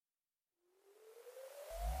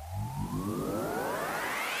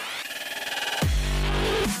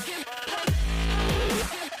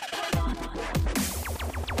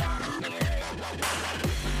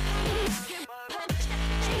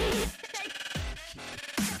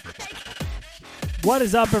What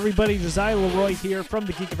is up, everybody? Josiah Leroy here from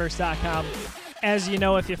thegeekiverse.com. As you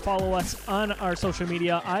know, if you follow us on our social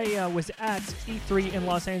media, I was at E3 in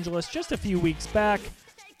Los Angeles just a few weeks back.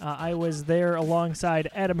 I was there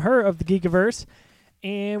alongside Adam Herr of the Geekiverse,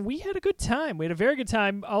 and we had a good time. We had a very good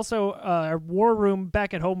time. Also, our war room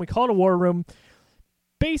back at home, we call it a war room.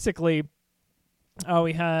 Basically,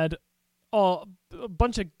 we had a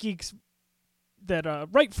bunch of geeks that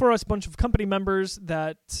write for us, a bunch of company members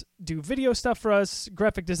that do video stuff for us,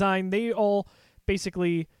 graphic design. They all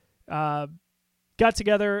basically got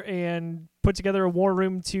together and put together a war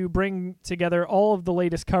room to bring together all of the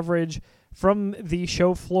latest coverage from the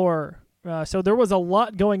show floor. So there was a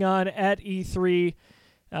lot going on at E3,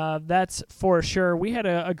 that's for sure. We had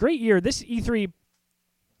a great year. This E3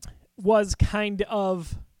 was kind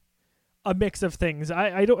of a mix of things.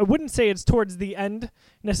 I wouldn't say it's towards the end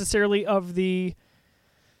necessarily of the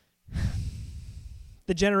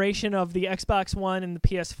generation of the Xbox One and the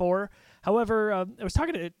PS4. However, I was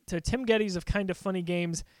talking to Tim Geddes of Kind of Funny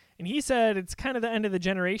Games, and he said it's kind of the end of the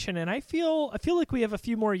generation, and I feel like we have a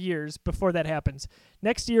few more years before that happens.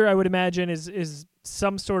 Next year, I would imagine, is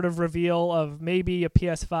some sort of reveal of maybe a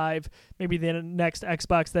PS5, maybe the next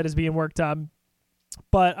Xbox that is being worked on.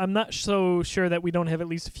 But I'm not so sure that we don't have at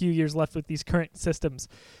least a few years left with these current systems.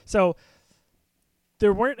 So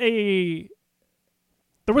there wasn't a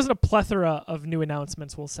plethora of new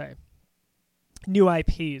announcements, we'll say. New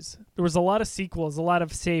IPs. There was a lot of sequels, a lot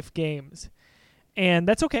of safe games. And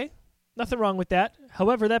that's okay. Nothing wrong with that.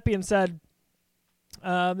 However, that being said,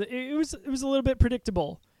 it was a little bit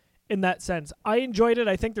predictable in that sense. I enjoyed it.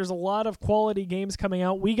 I think there's a lot of quality games coming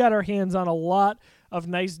out. We got our hands on a lot of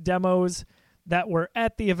nice demos that were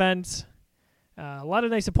at the event. A lot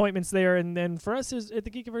of nice appointments there, and then for us at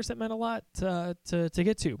the Geekiverse, it meant a lot to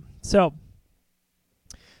get to. So,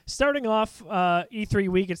 starting off E3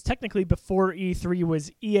 week, it's technically before E3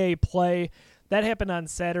 was EA Play. That happened on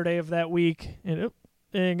Saturday of that week. And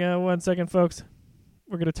hang on 1 second, folks.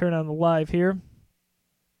 We're going to turn on the live here.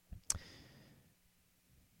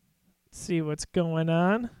 Let's see what's going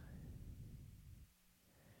on.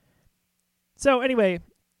 So anyway,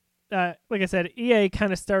 like I said, EA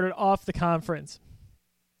kind of started off the conference.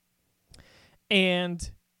 And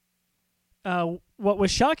what was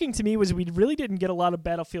shocking to me was we really didn't get a lot of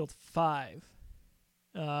Battlefield 5.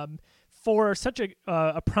 For such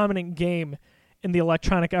a prominent game in the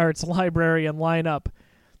Electronic Arts library and lineup,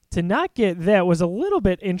 to not get that was a little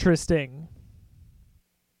bit interesting.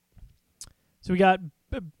 So we got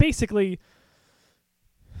basically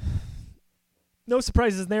no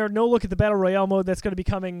surprises there. No look at the Battle Royale mode that's going to be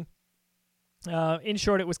coming. In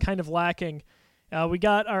short, it was kind of lacking. We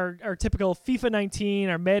got our typical FIFA 19,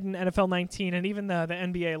 our Madden NFL 19, and even the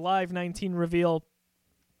NBA Live 19 reveal.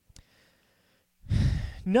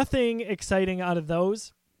 Nothing exciting out of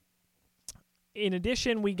those. In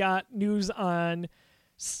addition, we got news on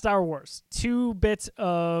Star Wars. 2 bits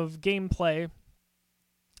of gameplay.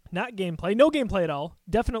 Not gameplay. No gameplay at all.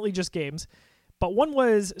 Definitely just games. But one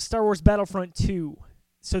was Star Wars Battlefront 2.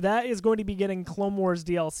 So that is going to be getting Clone Wars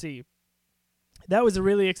DLC. That was a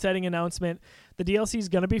really exciting announcement. The DLC is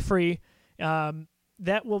going to be free.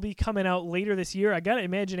 That will be coming out later this year. I got to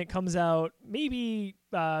imagine it comes out maybe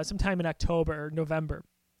sometime in October or November.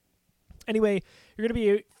 Anyway, you're going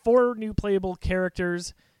to be 4 new playable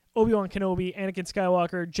characters: Obi-Wan Kenobi, Anakin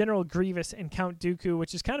Skywalker, General Grievous, and Count Dooku,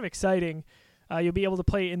 which is kind of exciting. You'll be able to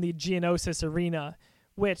play in the Geonosis Arena,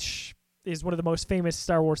 which is one of the most famous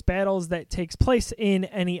Star Wars battles that takes place in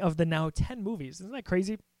any of the now 10 movies. Isn't that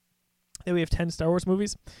crazy that we have 10 Star Wars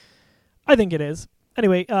movies? I think it is.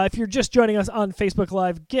 Anyway, if you're just joining us on Facebook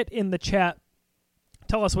Live, get in the chat.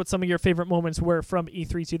 Tell us what some of your favorite moments were from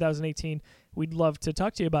E3 2018. We'd love to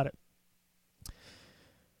talk to you about it.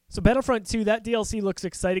 So Battlefront 2, that DLC looks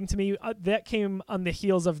exciting to me. That came on the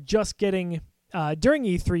heels of just getting, during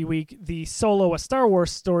E3 week, the Solo: A Star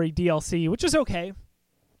Wars Story DLC, which is okay.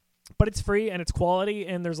 But it's free and it's quality,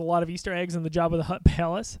 and there's a lot of Easter eggs in the Jabba the Hutt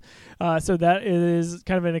Palace. So that is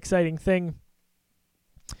kind of an exciting thing.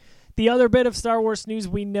 The other bit of Star Wars news,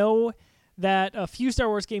 we know that a few Star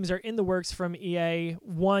Wars games are in the works from EA.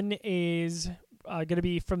 One is going to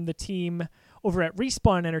be from the team over at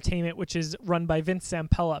Respawn Entertainment, which is run by Vince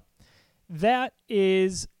Zampella. That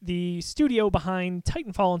is the studio behind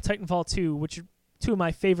Titanfall and Titanfall 2, which are 2 of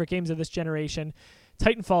my favorite games of this generation.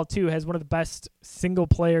 Titanfall 2 has one of the best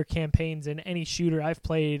single-player campaigns in any shooter I've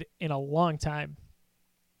played in a long time.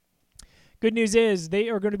 Good news is they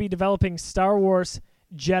are going to be developing Star Wars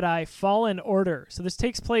Jedi Fallen Order. So this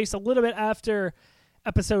takes place a little bit after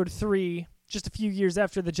Episode 3, just a few years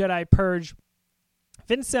after the Jedi Purge.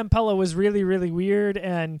 Vince Zampella was really, really weird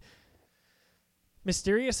and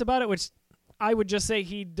mysterious about it, which I would just say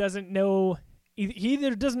he doesn't know. He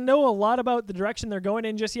either doesn't know a lot about the direction they're going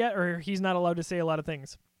in just yet, or he's not allowed to say a lot of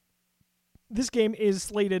things. This game is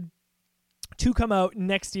slated to come out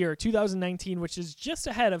next year, 2019, which is just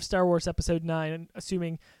ahead of Star Wars Episode 9,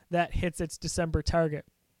 assuming that hits its December target.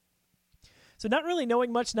 So not really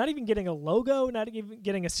knowing much, not even getting a logo, not even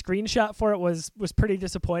getting a screenshot for it was pretty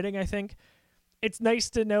disappointing, I think. It's nice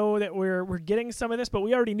to know that we're getting some of this, but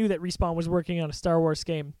we already knew that Respawn was working on a Star Wars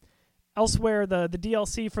game. Elsewhere, the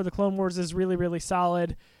DLC for the Clone Wars is really, really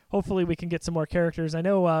solid. Hopefully we can get some more characters. I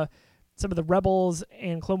know some of the Rebels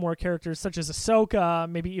and Clone War characters, such as Ahsoka,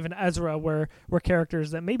 maybe even Ezra, were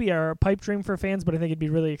characters that maybe are a pipe dream for fans, but I think it'd be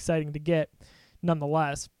really exciting to get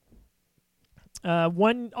nonetheless.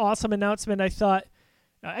 One awesome announcement I thought,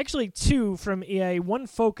 actually two from EA. One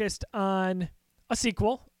focused on a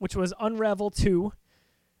sequel, which was Unravel 2.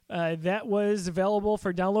 That was available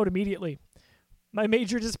for download immediately. My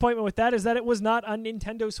major disappointment with that is that it was not on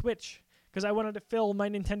Nintendo Switch, because I wanted to fill my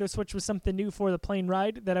Nintendo Switch with something new for the plane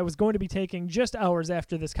ride that I was going to be taking just hours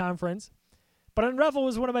after this conference. But Unravel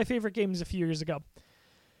was one of my favorite games a few years ago.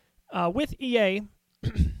 With EA,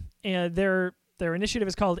 and their initiative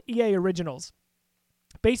is called EA Originals.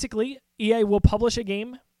 Basically, EA will publish a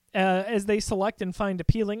game as they select and find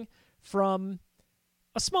appealing from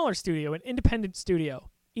a smaller studio, an independent studio.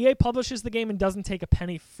 EA publishes the game and doesn't take a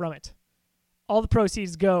penny from it. All the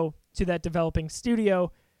proceeds go to that developing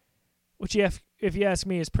studio, which, if you ask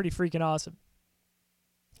me, is pretty freaking awesome.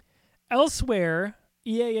 Elsewhere,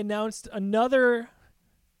 EA announced another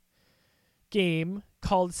game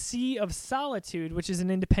called Sea of Solitude, which is an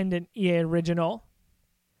independent EA original.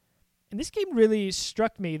 And this game really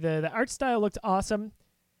struck me. The art style looked awesome.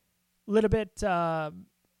 A little bit,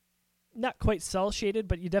 not quite cel-shaded,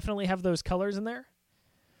 but you definitely have those colors in there.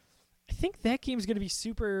 I think that game's going to be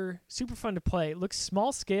super, super fun to play. It looks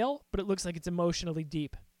small scale, but it looks like it's emotionally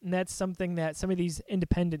deep. And that's something that some of these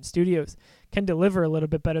independent studios can deliver a little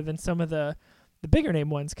bit better than some of the bigger name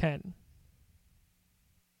ones can.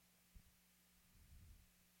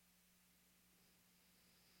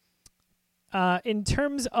 In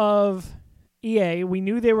terms of EA, we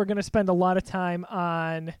knew they were going to spend a lot of time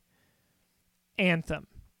on Anthem.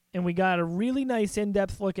 And we got a really nice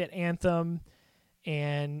in-depth look at Anthem,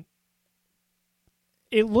 and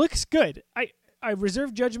it looks good. I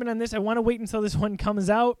reserve judgment on this. I want to wait until this one comes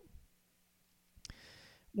out.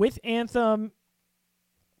 With Anthem,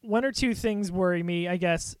 one or two things worry me, I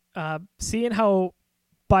guess. Seeing how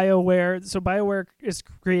BioWare is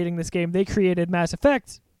creating this game. They created Mass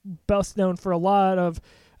Effect, best known for a lot of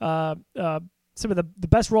some of the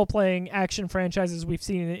best role-playing action franchises we've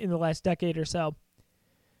seen in the last decade or so.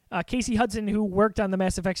 Casey Hudson, who worked on the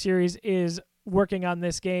Mass Effect series, is working on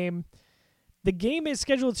this game. The game is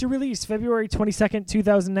scheduled to release February 22nd,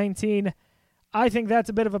 2019. I think that's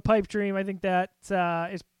a bit of a pipe dream. I think that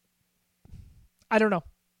is... I don't know.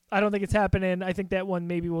 I don't think it's happening. I think that one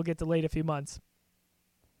maybe will get delayed a few months.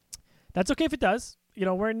 That's okay if it does. You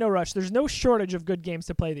know, we're in no rush. There's no shortage of good games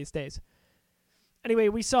to play these days. Anyway,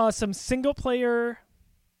 we saw some single-player,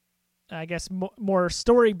 I guess, more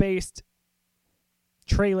story-based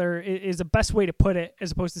trailer is the best way to put it,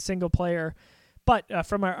 as opposed to single-player. But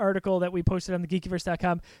from our article that we posted on the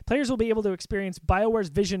Geekiverse.com, players will be able to experience BioWare's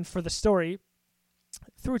vision for the story,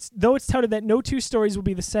 though it's touted that no two stories will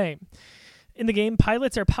be the same. In the game,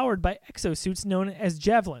 pilots are powered by exosuits known as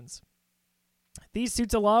javelins. These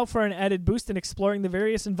suits allow for an added boost in exploring the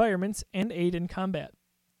various environments and aid in combat.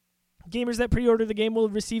 Gamers that pre-order the game will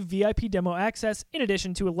receive VIP demo access, in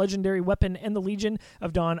addition to a legendary weapon and the Legion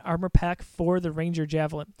of Dawn armor pack for the Ranger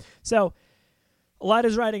Javelin. So, a lot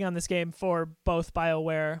is riding on this game for both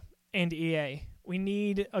BioWare and EA. We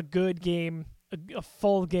need a good game, a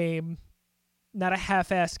full game, not a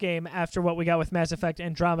half-assed game after what we got with Mass Effect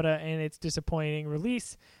Andromeda and its disappointing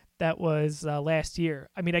release. That was last year.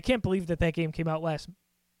 I mean, I can't believe that game came out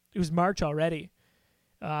it was March already.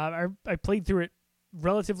 I played through it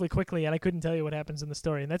relatively quickly, and I couldn't tell you what happens in the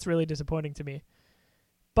story, and that's really disappointing to me.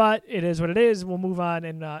 But it is what it is. We'll move on,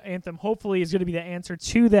 and Anthem hopefully is going to be the answer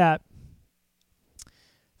to that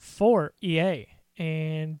for EA.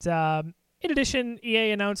 And in addition,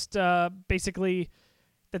 EA announced basically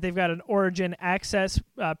that they've got an Origin Access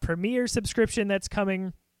Premier subscription that's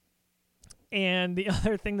coming. And the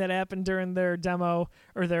other thing that happened during their demo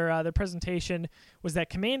or their presentation was that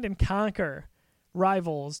Command & Conquer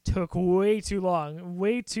Rivals took way too long,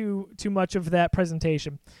 way too much of that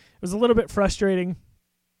presentation. It was a little bit frustrating,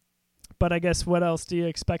 but I guess what else do you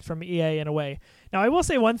expect from EA in a way? Now, I will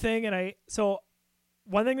say one thing,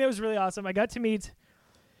 one thing that was really awesome, I got to meet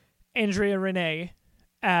Andrea Renee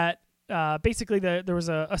at basically there was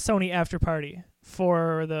a Sony after party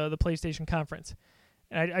for the PlayStation conference.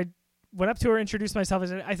 And I went up to her, introduced myself, and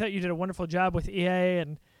said, I thought you did a wonderful job with EA,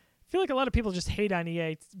 and I feel like a lot of people just hate on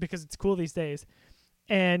EA because it's cool these days.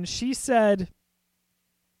 And she said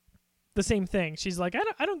the same thing. She's like,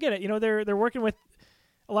 I don't get it. You know, they're working with,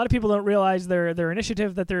 a lot of people don't realize their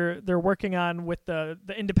initiative that they're working on with the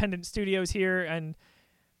independent studios here, and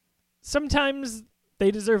sometimes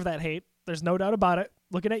they deserve that hate. There's no doubt about it.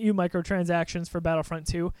 Looking at you, microtransactions for Battlefront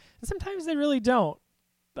 2, and sometimes they really don't.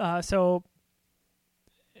 So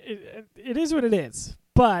it is what it is.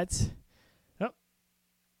 But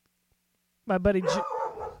my buddy,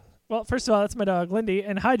 well, first of all, that's my dog Lindy,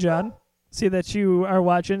 and hi, John. See that you are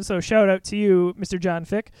watching, so shout out to you, Mr. John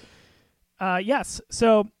Fick. Yes,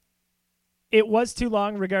 so it was too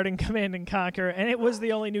long regarding Command & Conquer, and it was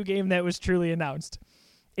the only new game that was truly announced.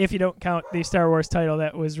 If you don't count the Star Wars title,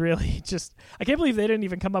 that was really just... I can't believe they didn't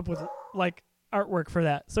even come up with, like, artwork for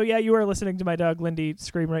that. So, yeah, you are listening to my dog Lindy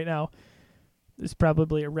scream right now. There's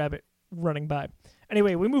probably a rabbit running by.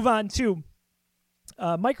 Anyway, we move on to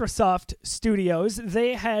Microsoft Studios.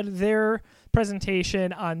 They had their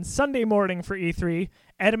presentation on Sunday morning for E3.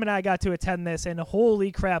 Adam and I got to attend this, and holy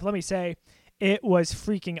crap, let me say, it was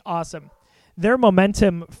freaking awesome. Their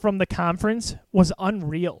momentum from the conference was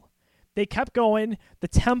unreal. They kept going. The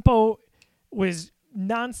tempo was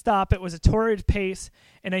nonstop. It was a torrid pace.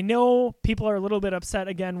 And I know people are a little bit upset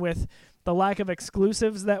again with the lack of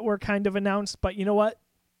exclusives that were kind of announced. But you know what?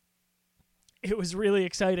 It was really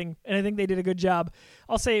exciting. And I think they did a good job.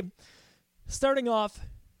 I'll say, starting off,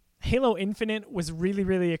 Halo Infinite was really,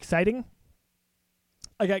 really exciting.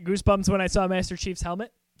 I got goosebumps when I saw Master Chief's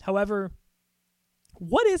helmet. However,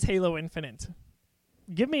 what is Halo Infinite?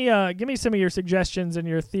 Give me some of your suggestions and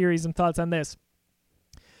your theories and thoughts on this.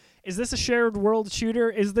 Is this a shared world shooter?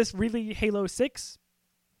 Is this really Halo 6?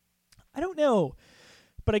 I don't know.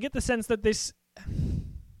 But I get the sense that this...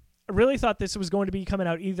 I really thought this was going to be coming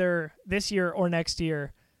out either this year or next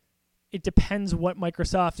year. It depends what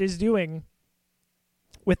Microsoft is doing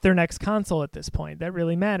with their next console at this point. That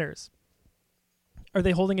really matters. Are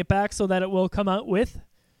they holding it back so that it will come out with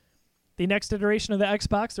the next iteration of the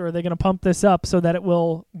Xbox, or are they going to pump this up so that it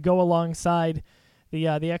will go alongside the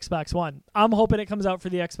Xbox One? I'm hoping it comes out for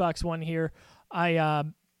the Xbox One here. I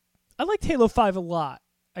liked Halo 5 a lot.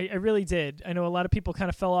 I really did. I know a lot of people kind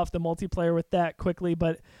of fell off the multiplayer with that quickly,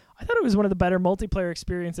 but I thought it was one of the better multiplayer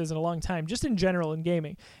experiences in a long time, just in general in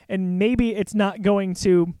gaming. And maybe it's not going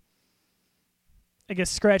to, I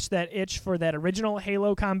guess, scratch that itch for that original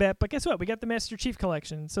Halo combat, but guess what? We got the Master Chief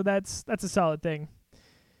Collection, so that's a solid thing.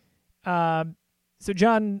 So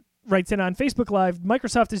John writes in on Facebook Live,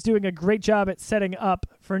 Microsoft is doing a great job at setting up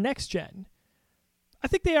for next gen. I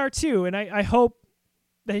think they are too, and I hope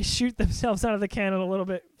they shoot themselves out of the cannon a little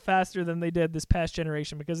bit faster than they did this past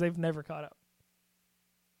generation, because they've never caught up.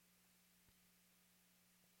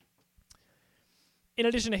 In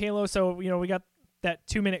addition to Halo, so we got that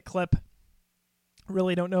 2-minute clip.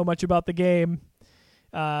 Really don't know much about the game.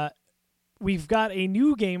 We've got a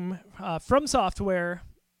new game from Software.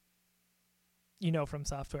 From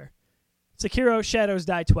Software. Sekiro: Shadows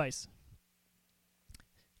Die Twice.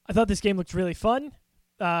 I thought this game looked really fun.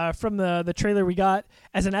 From the trailer we got,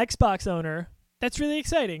 as an Xbox owner, that's really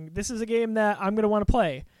exciting. This is a game that I'm going to want to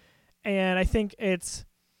play. And I think it's...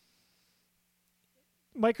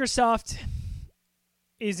 Microsoft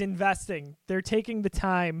is investing. They're taking the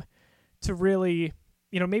time to really...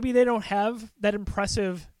 maybe they don't have that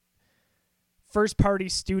impressive first-party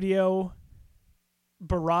studio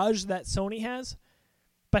barrage that Sony has,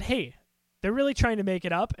 but hey, they're really trying to make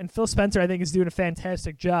it up, and Phil Spencer, I think, is doing a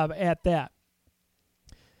fantastic job at that.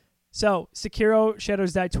 So, Sekiro: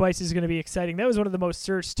 Shadows Die Twice is going to be exciting. That was one of the most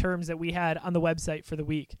searched terms that we had on the website for the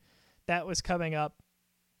week. That was coming up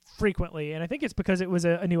frequently, and I think it's because it was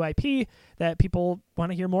a new IP that people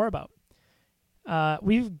want to hear more about.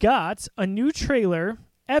 We've got a new trailer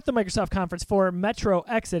at the Microsoft conference for Metro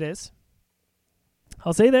Exodus.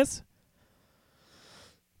 I'll say this.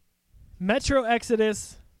 Metro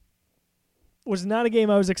Exodus was not a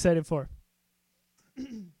game I was excited for.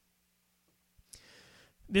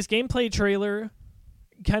 This gameplay trailer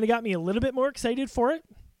kind of got me a little bit more excited for it,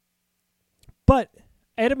 but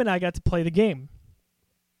Adam and I got to play the game.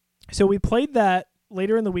 So we played that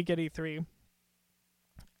later in the week at E3,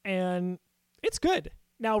 and it's good.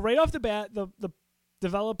 Now, right off the bat, the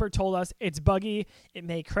developer told us it's buggy. It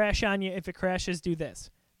may crash on you. If it crashes, do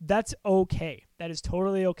this. That's okay. That is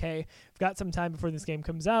totally okay. We've got some time before this game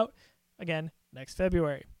comes out. Again, next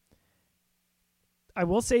February. I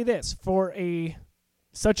will say this. For a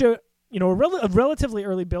relatively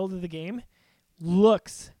early build of the game,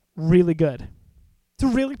 looks really good. It's a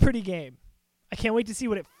really pretty game. I can't wait to see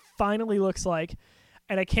what it finally looks like,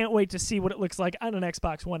 and I can't wait to see what it looks like on an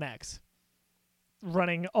Xbox One X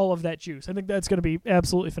running all of that juice. I think that's going to be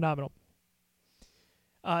absolutely phenomenal.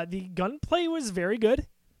 The gunplay was very good.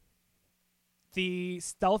 The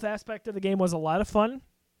stealth aspect of the game was a lot of fun.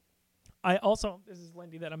 This is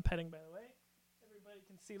Lindy that I'm petting, by the way. Everybody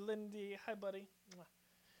can see Lindy. Hi, buddy.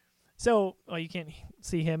 So, you can't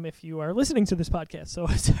see him if you are listening to this podcast, so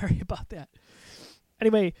sorry about that.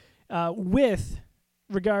 Anyway, with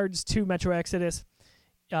regards to Metro Exodus,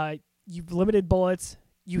 you've limited bullets.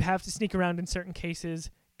 You have to sneak around in certain cases.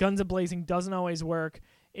 Guns a-blazing doesn't always work.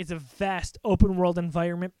 It's a vast open-world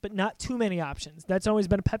environment, but not too many options. That's always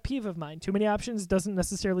been a pet peeve of mine. Too many options doesn't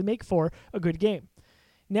necessarily make for a good game.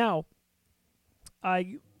 Now,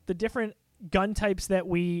 the different gun types that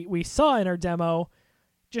we saw in our demo,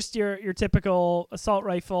 just your typical assault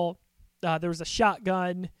rifle. There was a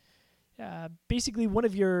shotgun. Basically, one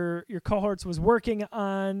of your cohorts was working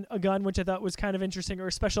on a gun, which I thought was kind of interesting, or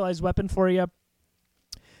a specialized weapon for you.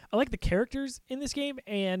 I like the characters in this game,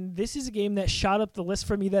 and this is a game that shot up the list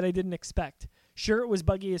for me that I didn't expect. Sure, it was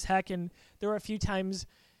buggy as heck, and there were a few times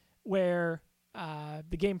where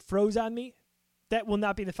the game froze on me. That will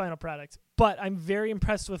not be the final product. But I'm very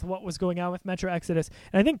impressed with what was going on with Metro Exodus,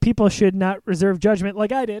 and I think people should not reserve judgment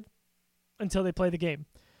like I did until they play the game.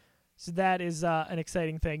 So that is an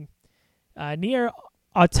exciting thing. Nier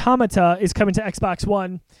Automata is coming to Xbox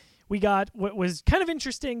One. We got what was kind of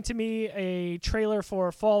interesting to me, a trailer for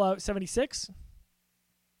Fallout 76,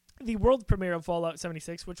 the world premiere of Fallout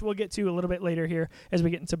 76, which we'll get to a little bit later here as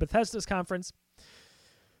we get into Bethesda's conference.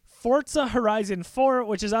 Forza Horizon 4,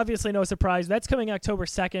 which is obviously no surprise. That's coming October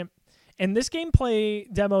 2nd. And this gameplay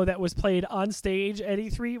demo that was played on stage at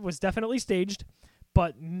E3 was definitely staged.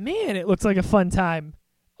 But, man, it looks like a fun time.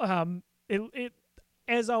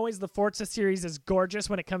 As always, the Forza series is gorgeous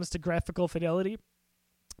when it comes to graphical fidelity.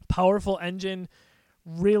 Powerful engine,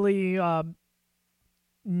 really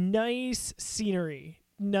nice scenery,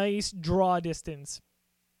 nice draw distance,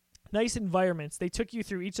 nice environments. They took you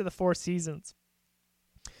through each of the 4 seasons.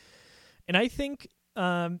 And I think,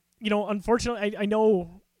 unfortunately, I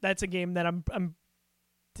know that's a game that I'm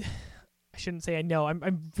I shouldn't say I know.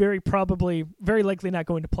 I'm very likely not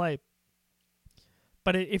going to play.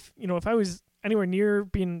 But if I was anywhere near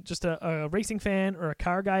being just a racing fan or a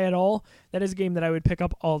car guy at all, that is a game that I would pick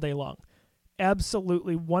up all day long.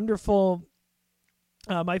 Absolutely wonderful.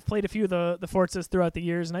 I've played a few of the Forzas throughout the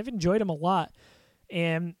years, and I've enjoyed them a lot.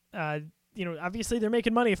 And, obviously they're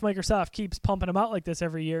making money if Microsoft keeps pumping them out like this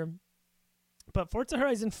every year. But Forza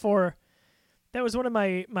Horizon 4, that was one of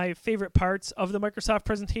my favorite parts of the Microsoft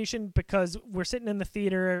presentation, because we're sitting in the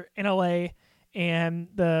theater in LA, and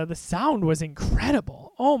the sound was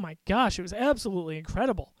incredible. Oh my gosh, it was absolutely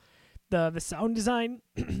incredible. The sound design,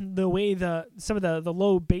 the way some of the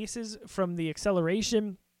low basses from the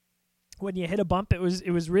acceleration when you hit a bump, it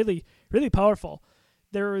was really, really powerful.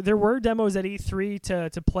 There were demos at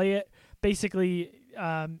E3 to play it. Basically,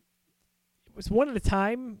 it was one at a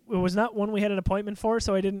time. It was not one we had an appointment for,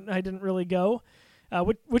 so I didn't really go.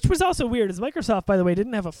 Which was also weird, as Microsoft, by the way,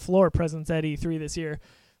 didn't have a floor presence at E3 this year.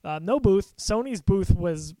 No booth. Sony's booth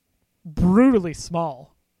was brutally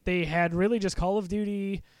small. They had really just Call of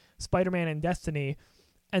Duty, Spider-Man, and Destiny.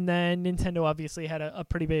 And then Nintendo obviously had a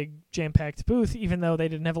pretty big jam-packed booth, even though they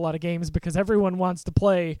didn't have a lot of games, because everyone wants to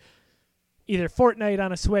play either Fortnite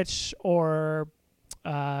on a Switch or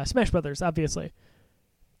Smash Brothers, obviously.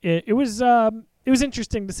 It was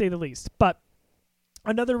interesting, to say the least. But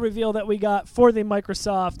another reveal that we got for the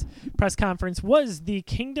Microsoft press conference was the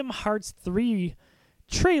Kingdom Hearts 3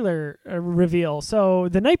 trailer reveal. So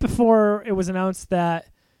the night before, it was announced that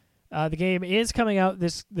the game is coming out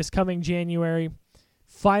this coming January.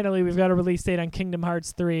 Finally, we've got a release date on Kingdom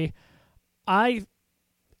Hearts 3. I've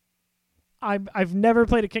never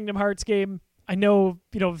played a Kingdom Hearts game. I know,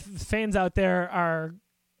 fans out there are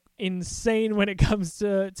insane when it comes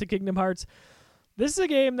to Kingdom Hearts. This is a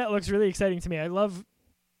game that looks really exciting to me. I love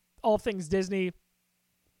all things Disney.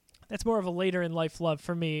 That's more of a later in life love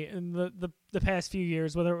for me in the past few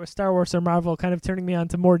years, whether it was Star Wars or Marvel, kind of turning me on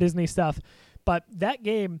to more Disney stuff. But that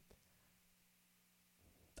game,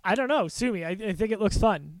 I don't know, sue me. I think it looks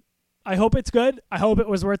fun. I hope it's good. I hope it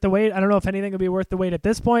was worth the wait. I don't know if anything will be worth the wait at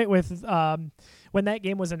this point with when that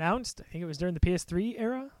game was announced. I think it was during the PS3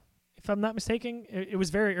 era, if I'm not mistaken. It was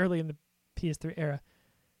very early in the PS3 era.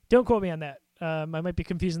 Don't quote me on that. I might be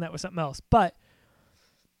confusing that with something else. But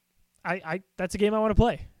I that's a game I want to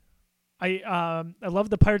play. I love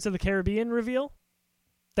the Pirates of the Caribbean reveal.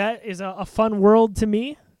 That is a fun world to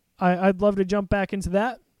me. I'd love to jump back into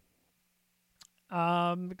that.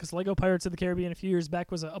 because Lego Pirates of the Caribbean a few years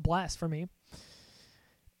back was a blast for me.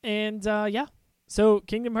 And yeah, so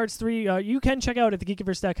Kingdom Hearts 3, you can check out at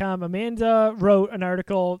thegeekiverse.com. Amanda wrote an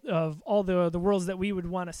article of all the worlds that we would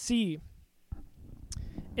want to see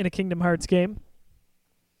in a Kingdom Hearts game.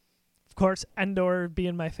 Of course, Endor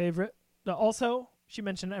being my favorite. Also, she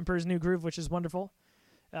mentioned Emperor's New Groove, which is wonderful.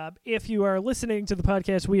 If you are listening to the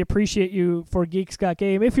podcast, we appreciate you for Geeks Got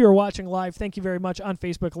Game. If you're watching live, thank you very much on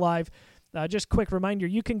Facebook Live. Just quick reminder,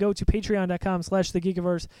 you can go to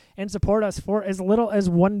patreon.com/thegeekiverse and support us for as little as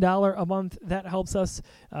 $1 a month. That helps us.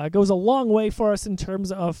 Goes a long way for us in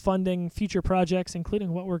terms of funding future projects,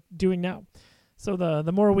 including what we're doing now. So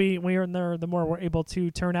the more we earn there, the more we're able to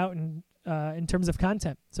turn out in terms of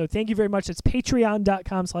content. So thank you very much. It's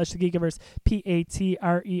patreon.com/thegeekiverse,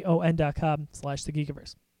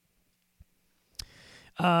 patreon.com/thegeekiverse.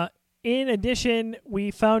 In addition,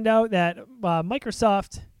 we found out that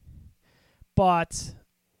Microsoft bought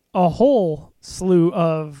a whole slew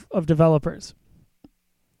of developers,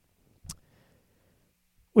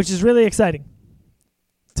 which is really exciting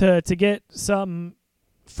to get some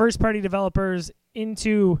first-party developers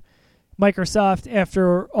into Microsoft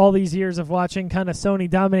after all these years of watching kind of Sony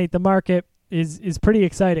dominate the market is pretty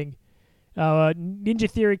exciting. Ninja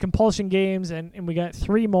Theory, Compulsion Games, and we got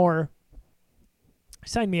 3 more.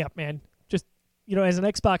 Sign me up, man. Just, as an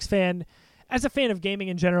Xbox fan, as a fan of gaming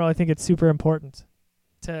in general, I think it's super important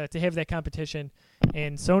to have that competition.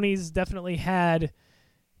 And Sony's definitely had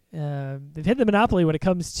they've hit the monopoly when it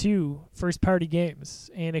comes to first-party games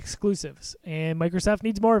and exclusives. And Microsoft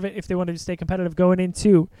needs more of it if they want to stay competitive going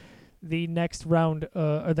into the next round,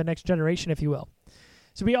 or the next generation, if you will.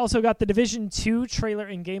 So we also got the Division 2 trailer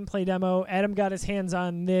and gameplay demo. Adam got his hands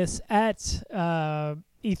on this at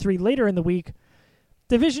E3 later in the week.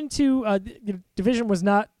 Division 2, Division was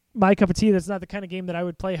not my cup of tea. That's not the kind of game that I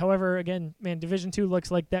would play. However, again, man, Division 2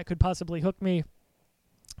 looks like that could possibly hook me.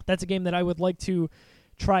 That's a game that I would like to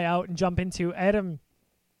try out and jump into. Adam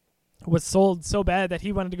was sold so bad that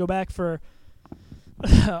he wanted to go back for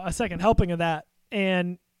a second helping of that.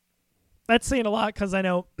 And that's saying a lot because I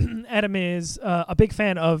know Adam is a big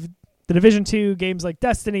fan of the Division 2 games like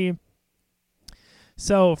Destiny.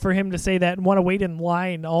 So for him to say that and want to wait in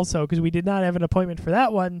line also, because we did not have an appointment for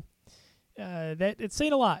that one, that it's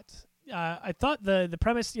saying a lot. I thought the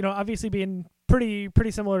premise, obviously being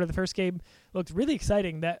pretty similar to the first game, looked really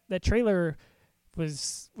exciting. That trailer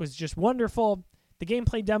was just wonderful. The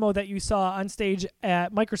gameplay demo that you saw on stage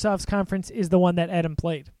at Microsoft's conference is the one that Adam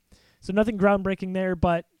played. So nothing groundbreaking there,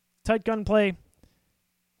 but tight gunplay,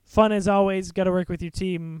 fun as always. Got to work with your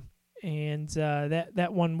team, and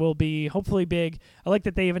that one will be hopefully big. I like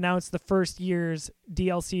that they've announced the first year's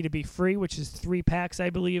DLC to be free, which is 3 packs,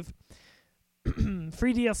 I believe.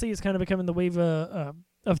 Free DLC is kind of becoming the wave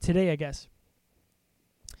of today, I guess.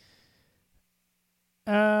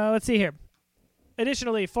 Let's see here.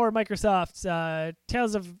 Additionally, for Microsoft's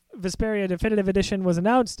Tales of Vesperia Definitive Edition was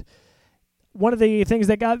announced. One of the things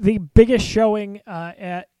that got the biggest showing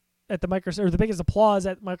at the Microsoft, or the biggest applause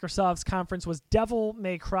at Microsoft's conference, was Devil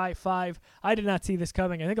May Cry 5. I did not see this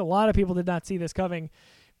coming. I think a lot of people did not see this coming.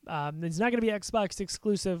 It's not going to be Xbox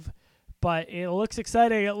exclusive, but it looks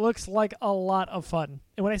exciting. It looks like a lot of fun.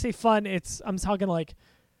 And when I say fun, I'm talking like,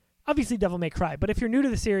 obviously Devil May Cry. But if you're new to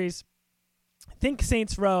the series, think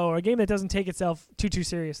Saints Row, or a game that doesn't take itself too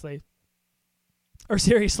seriously. Or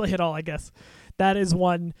seriously at all, I guess. That is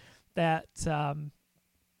one that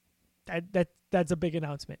that's a big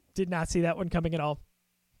announcement. Did not see that one coming at all.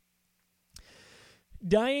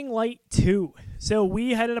 Dying Light 2. So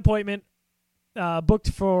we had an appointment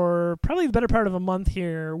booked for probably the better part of a month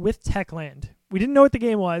here with Techland. We didn't know what the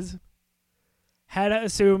game was. Had to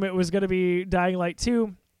assume it was going to be Dying Light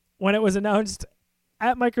 2. When it was announced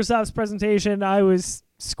at Microsoft's presentation, I was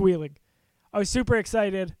squealing. I was super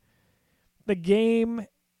excited. The game,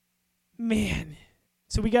 man.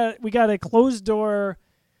 So we got a closed door,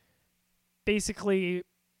 basically,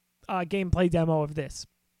 gameplay demo of this.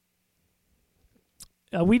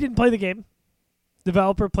 We didn't play the game.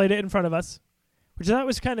 Developer played it in front of us, which I thought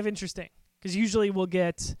was kind of interesting, because usually we'll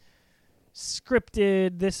get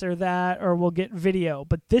scripted this or that, or we'll get video.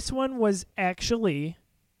 But this one was actually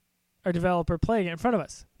our developer playing it in front of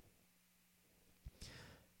us.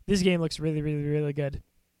 This game looks really, really, really good.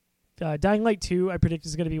 Dying Light 2, I predict,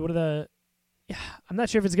 is going to be one of the... I'm not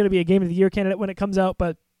sure if it's going to be a Game of the Year candidate when it comes out,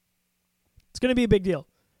 but it's going to be a big deal.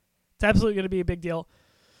 It's absolutely going to be a big deal.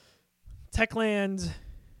 Techland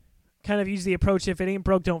kind of used the approach, if it ain't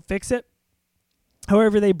broke, don't fix it.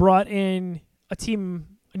 However, they brought in a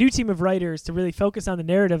new team of writers to really focus on the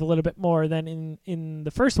narrative a little bit more than in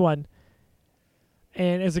the first one.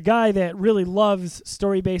 And as a guy that really loves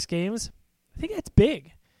story-based games, I think that's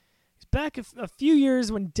big. It's back a few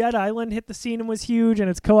years when Dead Island hit the scene and was huge, and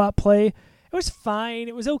its co-op play, it was fine.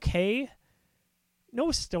 It was okay.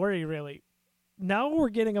 No story, really. Now we're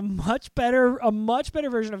getting a much better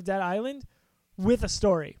version of Dead Island with a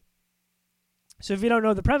story. So if you don't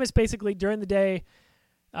know the premise, basically during the day,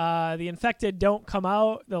 the infected don't come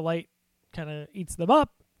out. The light kind of eats them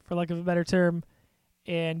up, for lack of a better term.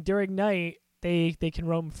 And during night, they can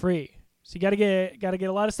roam free. So you gotta get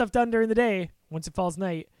a lot of stuff done during the day. Once it falls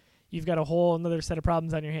night, you've got a whole another set of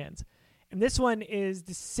problems on your hands. And this one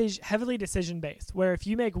is heavily decision based, where if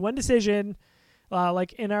you make one decision,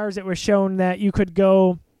 like in ours, it was shown that you could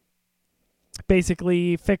go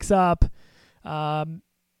basically fix up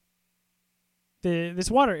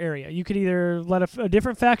this water area. You could either let a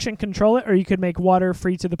different faction control it, or you could make water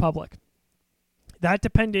free to the public. That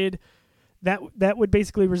depended. That would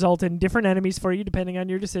basically result in different enemies for you, depending on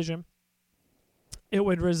your decision. It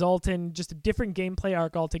would result in just a different gameplay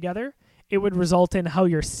arc altogether. It would result in how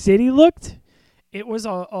your city looked. It was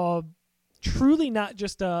a truly not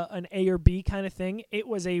just an A or B kind of thing. It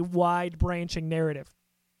was a wide branching narrative.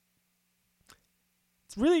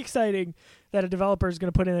 It's really exciting that a developer is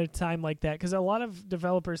going to put in a time like that, because a lot of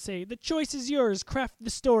developers say, the choice is yours, craft the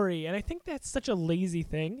story. And I think that's such a lazy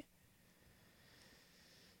thing.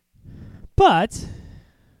 But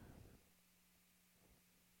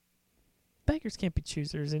beggars can't be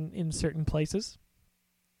choosers in certain places.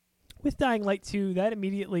 With Dying Light 2,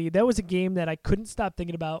 that was a game that I couldn't stop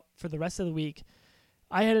thinking about for the rest of the week.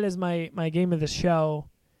 I had it as my game of the show.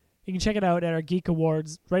 You can check it out at our Geek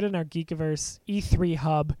Awards, right on our Geekiverse E3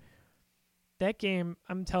 hub. That game,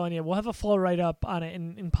 I'm telling you, we'll have a full write-up on it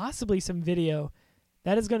and possibly some video.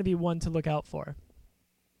 That is going to be one to look out for.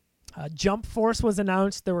 Jump Force was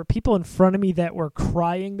announced. There were people in front of me that were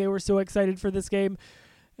crying. They were so excited for this game.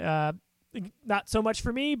 Not so much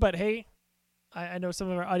for me, but hey, I know some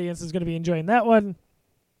of our audience is going to be enjoying that one.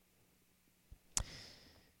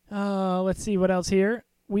 Let's see what else here.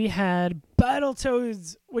 We had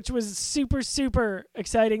Battletoads, which was super, super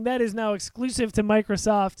exciting. That is now exclusive to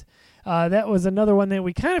Microsoft. That was another one that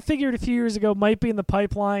we kind of figured a few years ago might be in the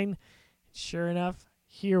pipeline. Sure enough,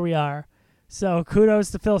 here we are. So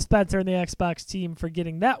kudos to Phil Spencer and the Xbox team for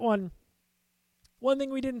getting that one. One thing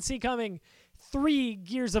we didn't see coming, 3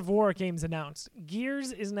 Gears of War games announced.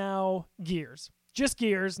 Gears is now Gears. Just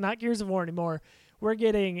Gears, not Gears of War anymore. We're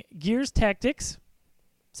getting Gears Tactics.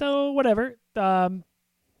 So whatever.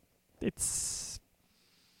 It's...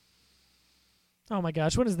 Oh my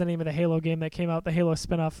gosh, what is the name of the Halo game that came out, the Halo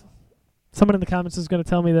spinoff? Someone in the comments is going to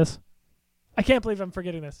tell me this. I can't believe I'm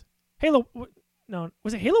forgetting this. No,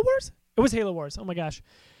 was it Halo Wars? It was Halo Wars. Oh my gosh.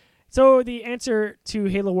 So the answer to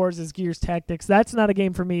Halo Wars is Gears Tactics. That's not a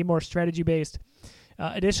game for me, more strategy-based.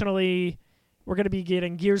 Additionally, we're going to be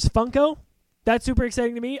getting Gears Funko. That's super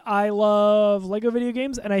exciting to me. I love Lego video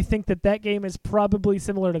games, and I think that game is probably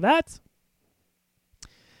similar to that.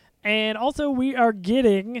 And also, we are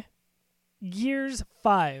getting Gears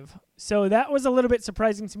 5. So that was a little bit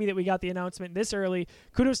surprising to me that we got the announcement this early.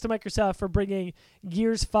 Kudos to Microsoft for bringing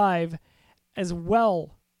Gears 5 as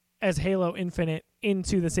well as Halo Infinite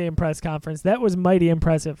into the same press conference. That was mighty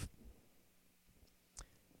impressive.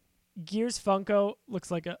 Gears Funko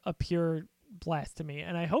looks like a pure blast to me,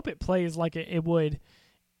 and I hope it plays like it would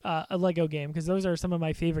a Lego game, because those are some of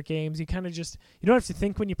my favorite games. You kind of you don't have to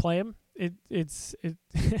think when you play them. It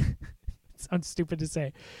sounds stupid to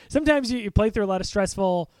say. Sometimes you play through a lot of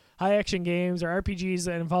stressful high-action games or RPGs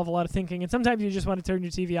that involve a lot of thinking, and sometimes you just want to turn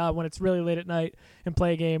your TV on when it's really late at night and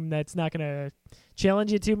play a game that's not going to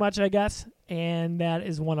challenge you too much, I guess, and that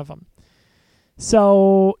is one of them.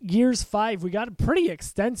 So, Gears 5, we got a pretty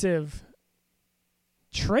extensive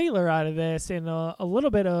trailer out of this and a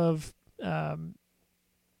little bit of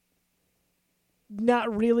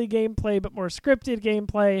not really gameplay, but more scripted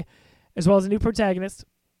gameplay, as well as a new protagonist,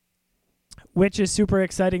 which is super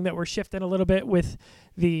exciting that we're shifting a little bit with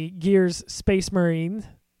the Gears Space Marine,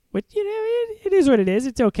 which, it is what it is.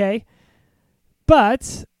 It's okay.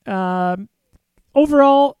 But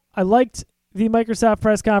overall, I liked the Microsoft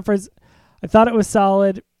press conference. I thought it was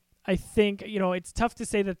solid. I think, it's tough to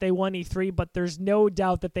say that they won E3, but there's no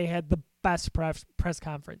doubt that they had the best press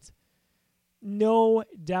conference. No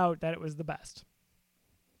doubt that it was the best.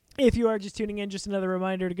 If you are just tuning in, just another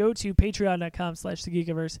reminder to go to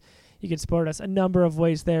patreon.com/thegeekiverse. You can support us a number of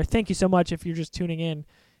ways there. Thank you so much if you're just tuning in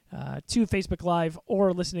to Facebook Live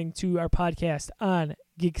or listening to our podcast on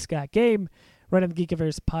Geeks Got Game, right on the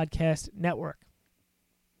Geekiverse Podcast Network.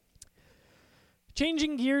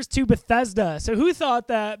 Changing gears to Bethesda. So who thought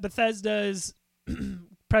that Bethesda's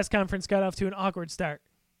press conference got off to an awkward start.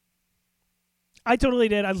 I totally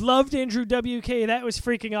did. I loved Andrew WK. That was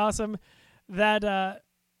freaking awesome. That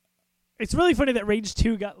it's really funny that Rage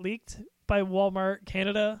 2 got leaked by Walmart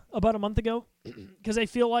Canada about a month ago, because I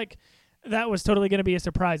feel like that was totally going to be a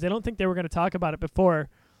surprise. I don't think they were going to talk about it before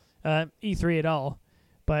E3 at all,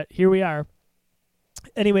 but here we are.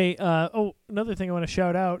 Anyway, another thing I want to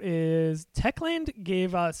shout out is Techland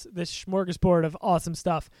gave us this smorgasbord of awesome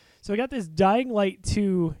stuff. So I got this Dying Light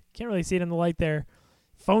 2, can't really see it in the light there,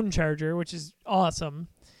 phone charger, which is awesome.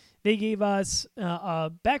 They gave us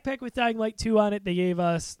a backpack with Dying Light 2 on it. They gave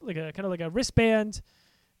us like a kind of like a wristband.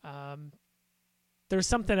 There's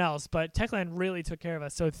something else, but Techland really took care of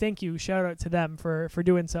us. So thank you. Shout out to them for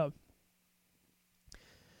doing so.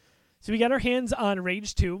 So we got our hands on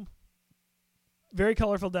Rage 2. Very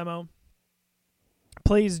colorful demo.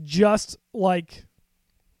 Plays just like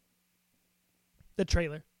the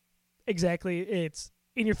trailer. Exactly. It's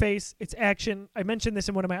in your face. It's action. I mentioned this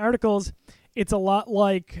in one of my articles. It's a lot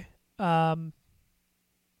like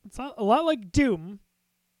Doom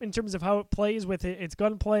in terms of how it plays with its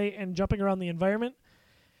gunplay and jumping around the environment.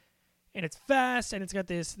 And it's fast, and it's got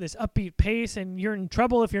this upbeat pace, and you're in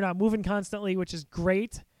trouble if you're not moving constantly, which is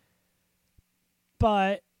great.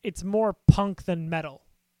 But it's more punk than metal.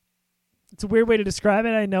 It's a weird way to describe it,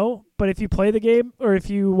 I know, but if you play the game or if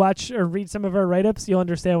you watch or read some of our write-ups, you'll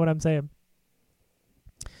understand what I'm saying.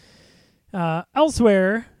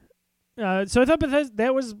 Elsewhere, so I thought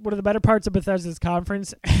that was one of the better parts of Bethesda's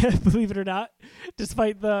conference, believe it or not,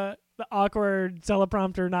 despite the awkward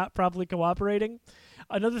teleprompter not properly cooperating.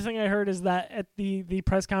 Another thing I heard is that at the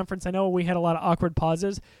press conference, I know we had a lot of awkward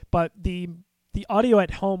pauses, but the audio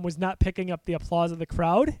at home was not picking up the applause of the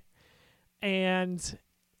crowd. And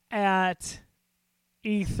at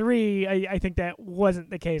E3, I think that wasn't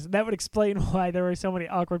the case. That would explain why there were so many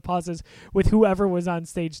awkward pauses with whoever was on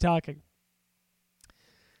stage talking.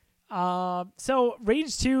 So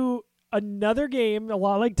Rage 2, another game, a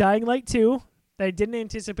lot like Dying Light 2, that I didn't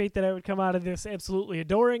anticipate that I would come out of this absolutely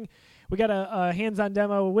adoring. We got a hands-on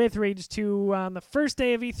demo with Rage 2 on the first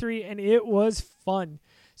day of E3, and it was fun.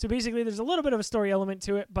 So basically, there's a little bit of a story element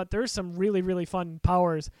to it, but there's some really, really fun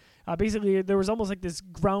powers. Basically, there was almost like this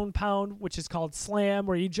ground pound, which is called slam,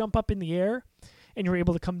 where you jump up in the air, and you're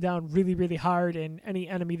able to come down really, really hard, and any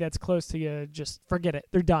enemy that's close to you, just forget it.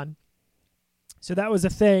 They're done. So that was a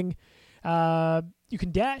thing. You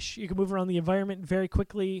can dash. You can move around the environment very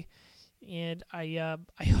quickly. And I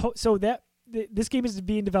hope so that this game is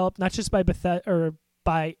being developed not just by Bethesda or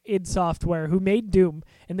by id Software, who made Doom,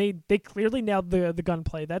 and they clearly nailed the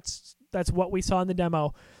gunplay. That's what we saw in the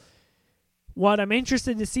demo. What I'm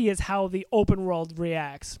interested to see is how the open world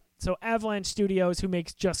reacts. So Avalanche Studios, who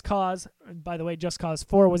makes Just Cause, and by the way, Just Cause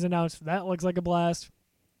 4 was announced. That looks like a blast.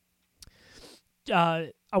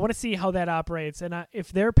 I want to see how that operates, and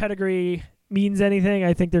if their pedigree means anything,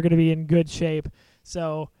 I think they're going to be in good shape.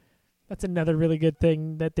 So that's another really good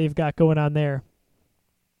thing that they've got going on there.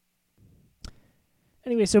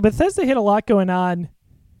 Anyway, so Bethesda had a lot going on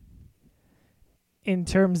in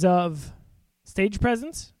terms of stage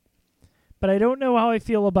presence, but I don't know how I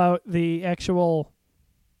feel about the actual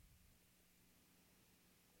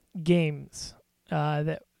games.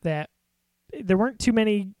 That there weren't too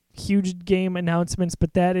many huge game announcements,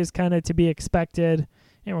 but that is kind of to be expected.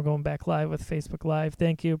 And we're going back live with Facebook Live.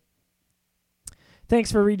 Thank you.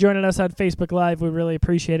 Thanks for rejoining us on Facebook Live. We really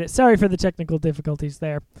appreciate it. Sorry for the technical difficulties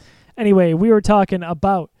there. Anyway, we were talking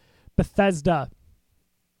about Bethesda.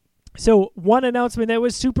 So one announcement that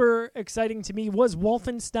was super exciting to me was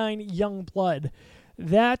Wolfenstein Youngblood.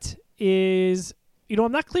 That is,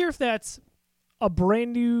 I'm not clear if that's a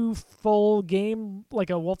brand new full game like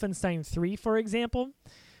a Wolfenstein 3, for example,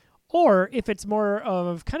 or if it's more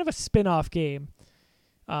of kind of a spin-off game,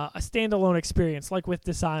 a standalone experience like with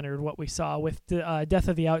Dishonored, what we saw with Death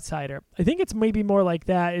of the Outsider. I think it's maybe more like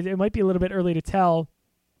that. It might be a little bit early to tell,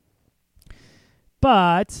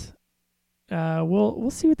 but we'll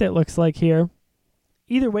see what that looks like here.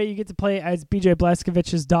 Either way, you get to play as BJ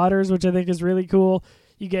Blazkowicz's daughters, which I think is really cool.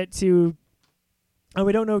 You get to...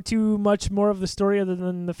 we don't know too much more of the story other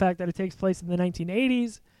than the fact that it takes place in the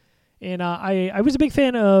 1980s. And I was a big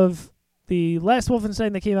fan of the last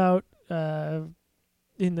Wolfenstein that came out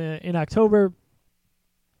in October.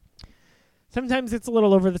 Sometimes it's a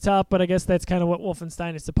little over the top, but I guess that's kind of what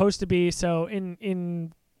Wolfenstein is supposed to be. So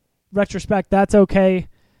in retrospect, that's okay.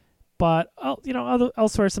 But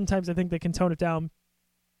elsewhere, sometimes I think they can tone it down.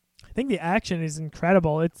 I think the action is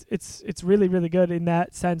incredible. It's really, really good in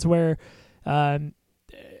that sense where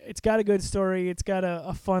it's got a good story. It's got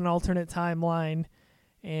a fun alternate timeline,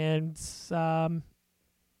 and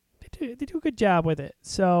they do a good job with it.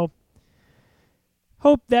 So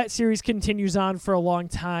hope that series continues on for a long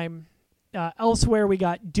time. Elsewhere, we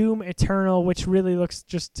got Doom Eternal, which really looks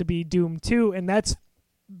just to be Doom 2, and that's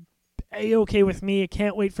A-okay with me. I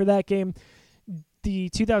can't wait for that game. The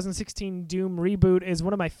 2016 Doom reboot is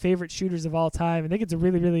one of my favorite shooters of all time. I think it's a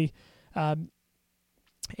really, really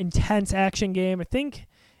intense action game. I think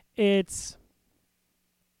I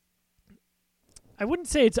wouldn't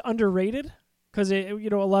say it's underrated because a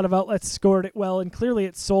lot of outlets scored it well, and clearly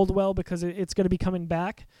it sold well because it's going to be coming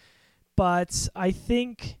back. But I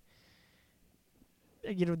think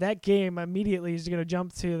that game immediately is going to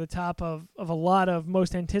jump to the top of a lot of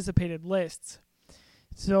most anticipated lists.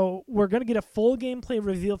 So we're going to get a full gameplay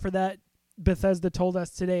reveal for that, Bethesda told us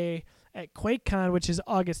today, at QuakeCon, which is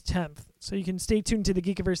August 10th. So you can stay tuned to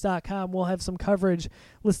thegeekiverse.com. We'll have some coverage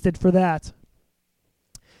listed for that.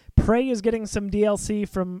 Prey is getting some DLC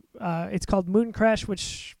from, it's called Moon Crash,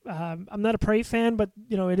 which I'm not a Prey fan, but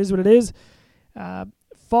it is what it is.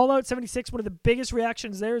 Fallout 76, one of the biggest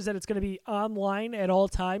reactions there is that it's going to be online at all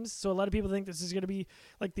times. So a lot of people think this is going to be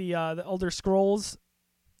like the Elder Scrolls,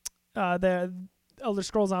 the Elder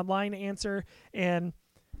Scrolls Online answer, and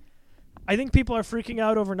I think people are freaking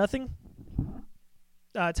out over nothing.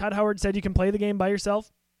 Todd Howard said you can play the game by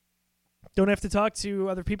yourself. Don't have to talk to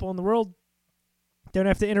other people in the world. Don't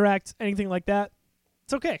have to interact, anything like that.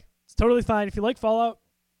 It's okay. It's totally fine. If you like Fallout,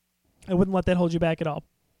 I wouldn't let that hold you back at all.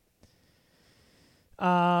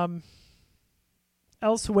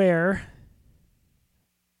 Elsewhere,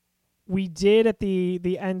 we did at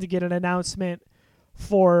the end get an announcement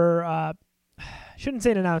for shouldn't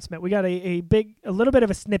say an announcement. We got a little bit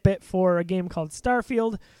of a snippet for a game called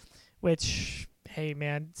Starfield, which, hey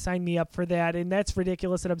man, sign me up for that. And that's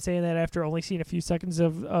ridiculous that I'm saying that after only seeing a few seconds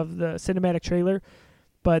of the cinematic trailer,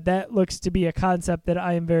 but that looks to be a concept that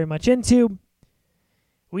I am very much into.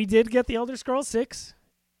 We did get the Elder Scrolls 6,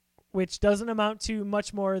 which doesn't amount to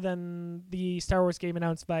much more than the Star Wars game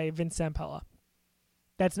announced by Vince Zampella.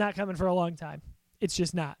 That's not coming for a long time. It's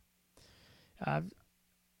just not.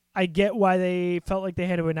 I get why they felt like they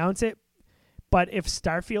had to announce it, but if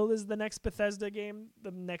Starfield is the next Bethesda game,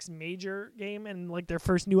 the next major game, and like their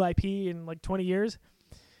first new IP in like 20 years,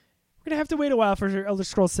 we're going to have to wait a while for Elder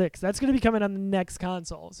Scrolls 6. That's going to be coming on the next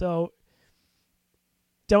console, so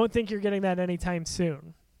don't think you're getting that anytime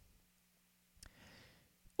soon.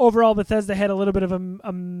 Overall, Bethesda had a little bit of I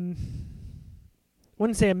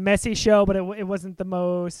wouldn't say a messy show, but it wasn't the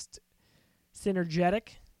most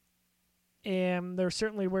synergetic. And there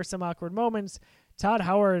certainly were some awkward moments. Todd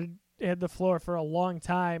Howard had the floor for a long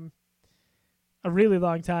time, a really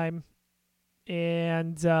long time.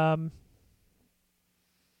 And I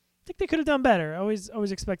think they could have done better. I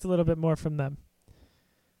always expect a little bit more from them.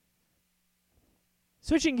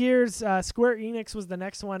 Switching gears, Square Enix was the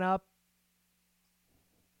next one up.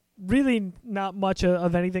 Really not much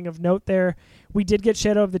of anything of note there. We did get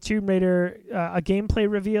Shadow of the Tomb Raider, a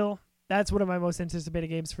gameplay reveal. That's one of my most anticipated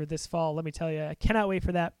games for this fall, let me tell you. I cannot wait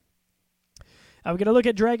for that. We're going to look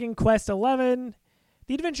at Dragon Quest XI, The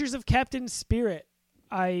Adventures of Captain Spirit.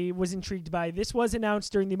 I was intrigued by. This was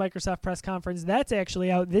announced during the Microsoft press conference. That's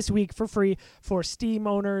actually out this week for free for Steam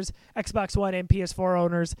owners, Xbox One, and PS4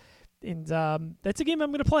 owners. And that's a game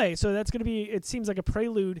I'm going to play. So that's going to be, it seems like a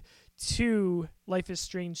prelude to Life is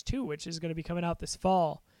Strange 2, which is going to be coming out this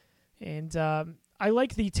fall. And I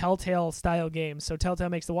like the Telltale style games. So Telltale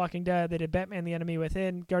makes The Walking Dead. They did Batman the Enemy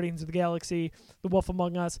Within, Guardians of the Galaxy, The Wolf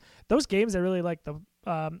Among Us. Those games I really like.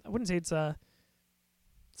 I wouldn't say it's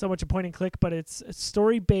so much a point and click, but it's a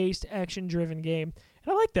story-based, action-driven game.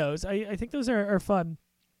 And I like those. I think those are fun.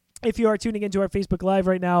 If you are tuning into our Facebook Live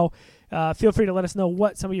right now, feel free to let us know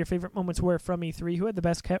what some of your favorite moments were from E3. Who had the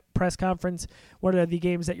best press conference? What are the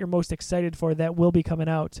games that you're most excited for that will be coming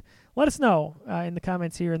out? Let us know in the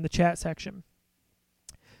comments here in the chat section.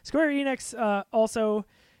 Square Enix also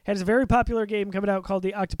has a very popular game coming out called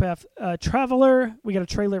the Octopath Traveler. We got a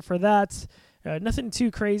trailer for that. Nothing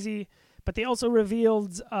too crazy. But they also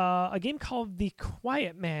revealed a game called The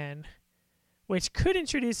Quiet Man, which could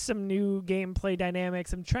introduce some new gameplay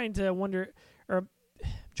dynamics. I'm trying to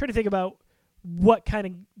think about what kind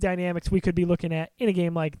of dynamics we could be looking at in a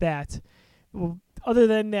game like that. Well, other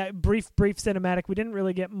than that brief cinematic, we didn't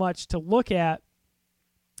really get much to look at.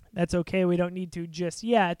 That's okay. We don't need to just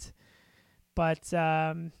yet. But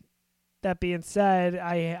that being said,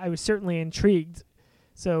 I was certainly intrigued.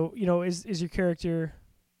 So, is your character...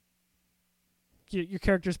 Your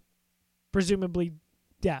character's presumably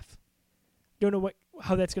deaf. Don't know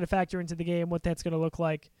how that's going to factor into the game, what that's going to look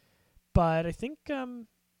like, but I think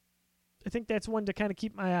that's one to kind of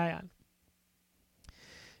keep my eye on.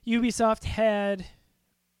 Ubisoft had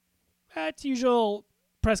at usual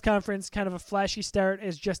press conference, kind of a flashy start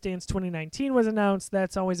as Just Dance 2019 was announced.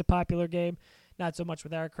 That's always a popular game. Not so much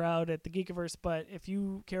with our crowd at the Geekiverse, but if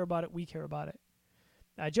you care about it, we care about it.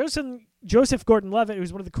 Joseph Gordon-Levitt,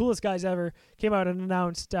 who's one of the coolest guys ever, came out and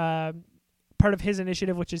announced part of his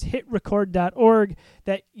initiative, which is hitrecord.org,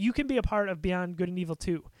 that you can be a part of Beyond Good and Evil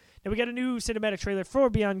 2. Now, we got a new cinematic trailer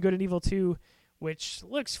for Beyond Good and Evil 2, which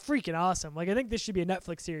looks freaking awesome. Like, I think this should be a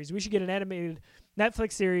Netflix series. We should get an animated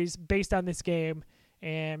Netflix series based on this game,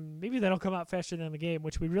 and maybe that'll come out faster than the game,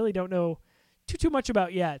 which we really don't know too much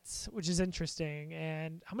about yet, which is interesting.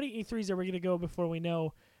 And how many E3s are we going to go before we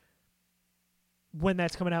know when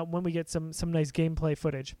that's coming out, when we get some nice gameplay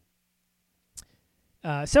footage?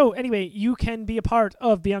 So anyway, you can be a part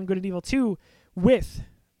of Beyond Good and Evil 2 with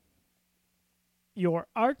your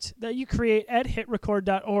art that you create at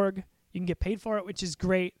hitrecord.org. You can get paid for it, which is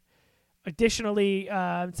great. Additionally,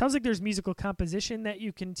 it sounds like there's musical composition that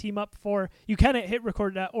you can team up for. You can at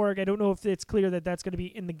hitrecord.org. I don't know if it's clear that that's going to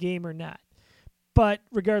be in the game or not. But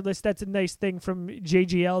regardless, that's a nice thing from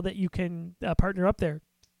JGL that you can partner up there.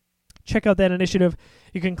 Check out that initiative.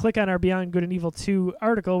 You can click on our Beyond Good and Evil 2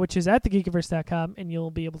 article, which is at thegeekiverse.com, and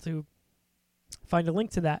you'll be able to find a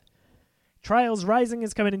link to that. Trials Rising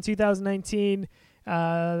is coming in 2019.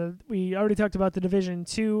 We already talked about The Division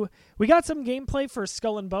 2. We got some gameplay for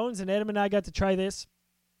Skull and Bones, and Adam and I got to try this.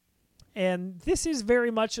 And this is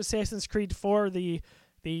very much Assassin's Creed 4, the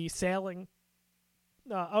sailing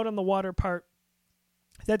out on the water part.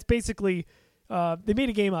 That's basically, they made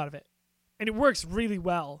a game out of it. And it works really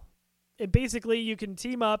well. And basically, you can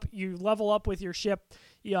team up, you level up with your ship.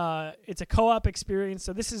 It's a co-op experience.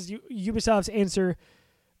 So this is Ubisoft's answer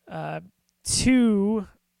to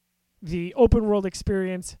the open world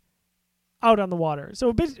experience out on the water.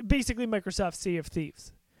 So basically Microsoft Sea of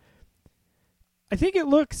Thieves. I think it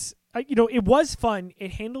looks, it was fun.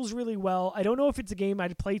 It handles really well. I don't know if it's a game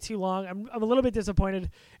I'd play too long. I'm a little bit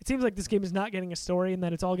disappointed. It seems like this game is not getting a story and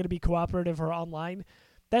that it's all going to be cooperative or online.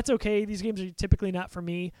 That's okay. These games are typically not for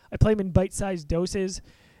me. I play them in bite-sized doses.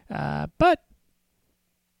 But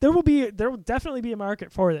there will definitely be a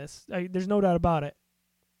market for this. There's no doubt about it.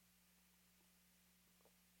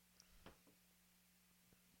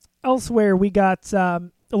 Elsewhere, we got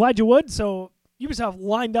Elijah Wood. So Ubisoft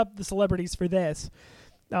lined up the celebrities for this.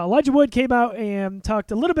 Elijah Wood came out and talked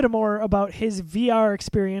a little bit more about his VR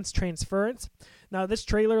experience, Transference. Now, this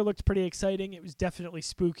trailer looked pretty exciting. It was definitely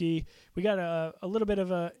spooky. We got a little bit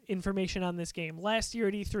of information on this game last year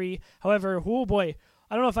at E3. However, oh boy,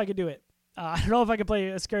 I don't know if I could do it. I don't know if I could play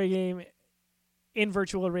a scary game in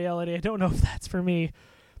virtual reality. I don't know if that's for me,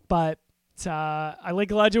 but I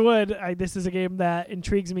like Elijah Wood. This is a game that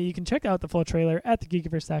intrigues me. You can check out the full trailer at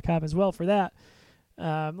thegeekiverse.com as well for that.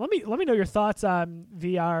 Let me know your thoughts on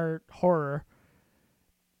VR horror.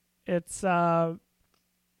 It's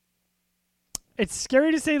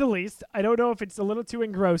scary to say the least. I don't know if it's a little too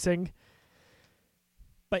engrossing,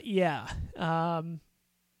 but yeah,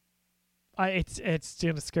 it's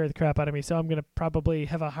gonna scare the crap out of me. So I'm gonna probably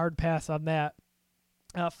have a hard pass on that.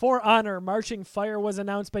 For Honor, Marching Fire was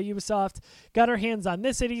announced by Ubisoft. Got our hands on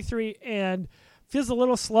this at E3 and feels a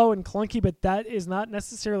little slow and clunky, but that is not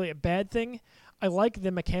necessarily a bad thing. I like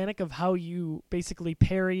the mechanic of how you basically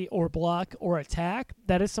parry or block or attack.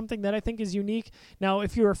 That is something that I think is unique. Now,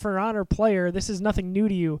 if you're a For Honor player, this is nothing new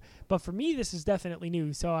to you, but for me, this is definitely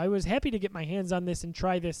new. So I was happy to get my hands on this and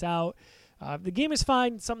try this out. The game is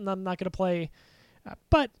fine, something I'm not going to play,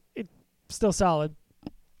 but it's still solid.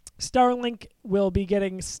 Starlink will be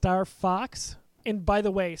getting Star Fox. And by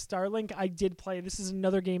the way, Starlink, I did play. This is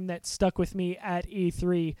another game that stuck with me at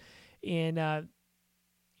E3, and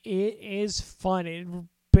it is fun.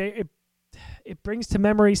 It brings to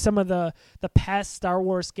memory some of the past Star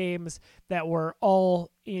Wars games that were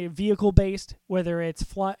all vehicle based, whether it's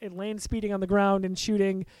land speeding on the ground and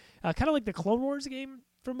shooting, kind of like the Clone Wars game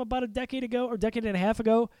from about a decade ago or decade and a half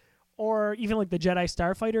ago, or even like the Jedi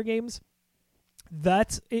Starfighter games.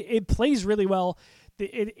 It plays really well.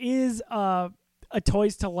 It is a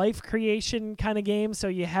toys to life creation kind of game, so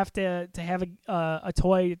you have to have a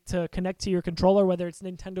toy to connect to your controller, whether it's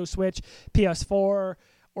Nintendo Switch, PS4, or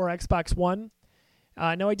Xbox One.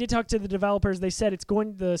 Now, I did talk to the developers. They said the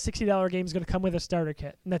 $60 game is going to come with a starter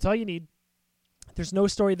kit, and that's all you need. There's no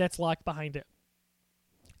story that's locked behind it.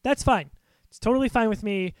 That's fine. It's totally fine with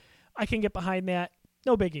me. I can get behind that.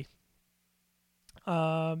 No biggie.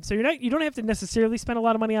 So you don't have to necessarily spend a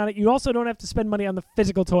lot of money on it. You also don't have to spend money on the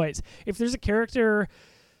physical toys. If there's a character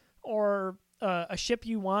or a ship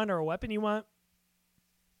you want or a weapon you want,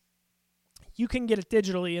 you can get it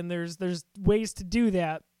digitally, and there's ways to do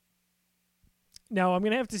that. Now, I'm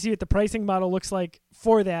going to have to see what the pricing model looks like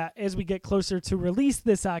for that as we get closer to release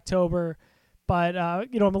this October. But,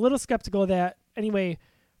 I'm a little skeptical of that. Anyway,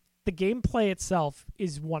 the gameplay itself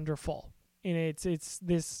is wonderful. And it's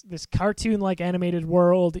this cartoon-like animated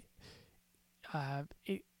world.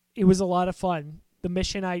 It was a lot of fun. The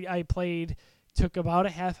mission I played took about a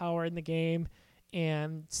half hour in the game.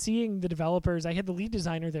 And seeing the developers, I had the lead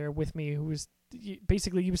designer there with me, who was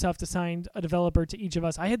basically Ubisoft assigned a developer to each of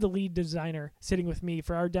us. I had the lead designer sitting with me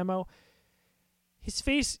for our demo. His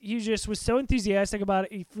face, he just was so enthusiastic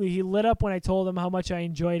about it. He lit up when I told him how much I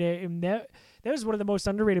enjoyed it. And that was one of the most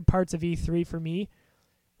underrated parts of E3 for me,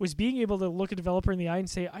 was being able to look a developer in the eye and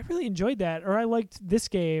say, I really enjoyed that, or I liked this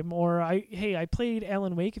game, or I played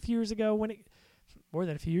Alan Wake a few years ago more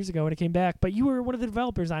than a few years ago when it came back, but you were one of the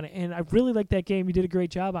developers on it, and I really liked that game. You did a great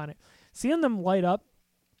job on it. Seeing them light up,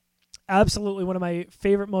 absolutely one of my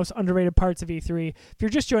favorite, most underrated parts of E3. If you're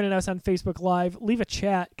just joining us on Facebook Live, leave a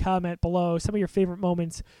chat comment below some of your favorite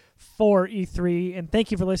moments for E3, and thank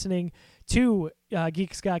you for listening to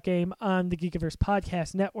Geeks Got Game on the Geekiverse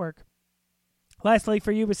Podcast Network. Lastly,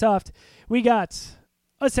 for Ubisoft, we got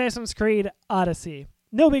Assassin's Creed Odyssey.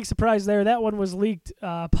 No big surprise there. That one was leaked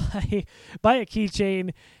by a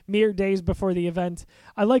keychain mere days before the event.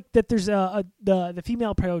 I like that there's the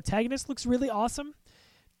female protagonist looks really awesome.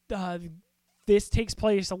 This takes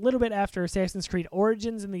place a little bit after Assassin's Creed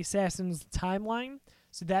Origins in the Assassin's timeline,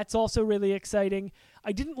 so that's also really exciting.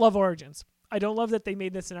 I didn't love Origins. I don't love that they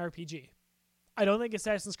made this an RPG. I don't think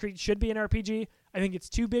Assassin's Creed should be an RPG. I think it's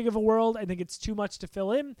too big of a world. I think it's too much to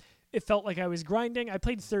fill in. It felt like I was grinding. I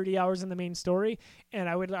played 30 hours in the main story, and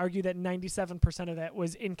I would argue that 97% of that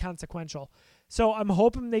was inconsequential. So I'm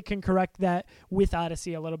hoping they can correct that with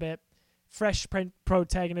Odyssey a little bit. Fresh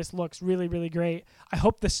protagonist looks really, really great. I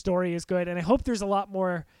hope the story is good, and I hope there's a lot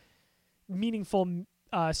more meaningful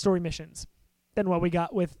story missions than what we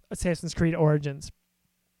got with Assassin's Creed Origins.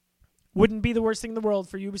 Wouldn't be the worst thing in the world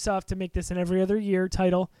for Ubisoft to make this an every other year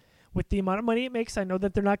title. With the amount of money it makes, I know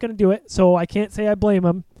that they're not going to do it, so I can't say I blame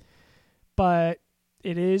them. But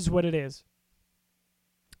it is what it is.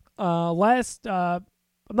 I'm not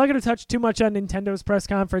going to touch too much on Nintendo's press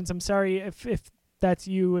conference. I'm sorry if that's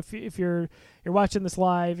you. If you're watching this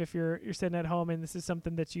live, if you're sitting at home and this is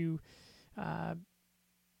something that you want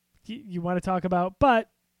to talk about. But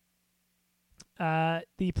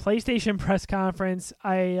the PlayStation press conference,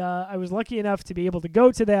 I was lucky enough to be able to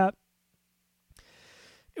go to that.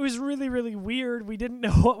 It was really, really weird. We didn't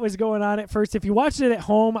know what was going on at first. If you watched it at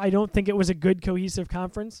home, I don't think it was a good, cohesive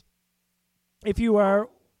conference. If you are,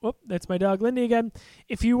 that's my dog Lindy again.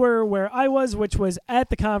 If you were where I was, which was at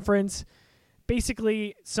the conference,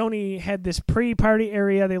 basically Sony had this pre-party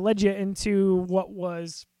area. They led you into what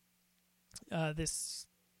was this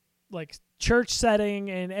like church setting,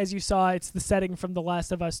 and as you saw, it's the setting from The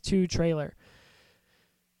Last of Us 2 trailer.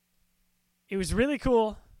 It was really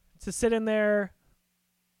cool to sit in there,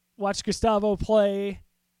 watch Gustavo play,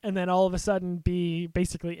 and then all of a sudden be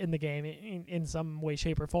basically in the game in some way,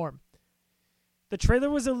 shape, or form. The trailer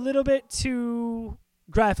was a little bit too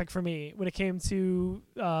graphic for me when it came to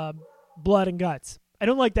blood and guts. I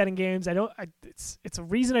don't like that in games. It's a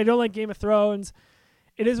reason I don't like Game of Thrones.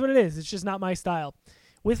 It is what it is. It's just not my style.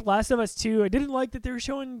 With Last of Us 2, I didn't like that they were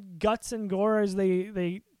showing guts and gore as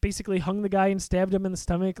they basically hung the guy and stabbed him in the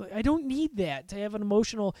stomach. Like, I don't need that to have an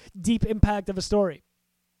emotional, deep impact of a story.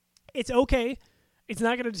 It's okay. It's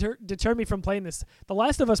not going to deter me from playing this. The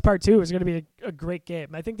Last of Us Part 2 is going to be a great game.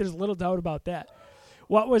 I think there's little doubt about that.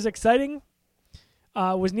 What was exciting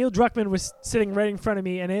was Neil Druckmann was sitting right in front of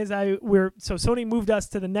me, and so Sony moved us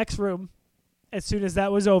to the next room as soon as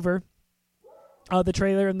that was over. The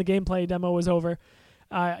trailer and the gameplay demo was over.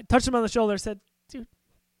 I touched him on the shoulder, said, "Dude,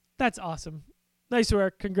 that's awesome. Nice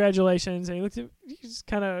work. Congratulations." And he just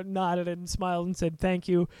kind of nodded and smiled and said, "Thank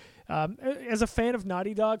you." As a fan of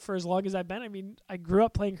Naughty Dog for as long as I've been, I mean, I grew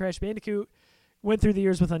up playing Crash Bandicoot, went through the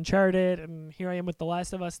years with Uncharted, and here I am with The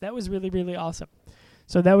Last of Us. That was really, really awesome.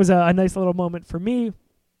 So that was a nice little moment for me.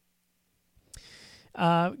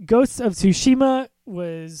 Ghosts of Tsushima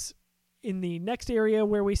was in the next area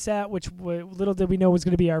where we sat, which little did we know was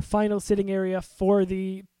going to be our final sitting area for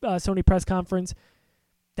the Sony press conference.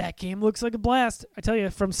 That game looks like a blast. I tell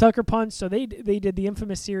you, from Sucker Punch, so they did the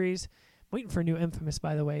Infamous series. I'm waiting for a new Infamous,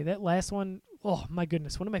 by the way. That last one, oh my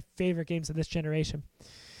goodness, one of my favorite games of this generation.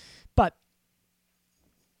 But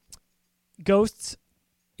Ghosts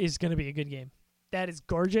is going to be a good game. That is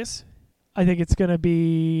gorgeous. I think it's going to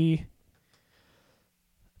be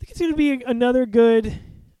another good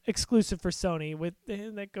exclusive for Sony.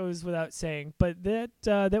 That goes without saying. But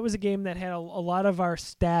that was a game that had a lot of our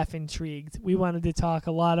staff intrigued. We wanted to talk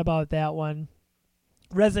a lot about that one.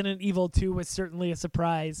 Resident Evil 2 was certainly a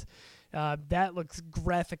surprise. That looks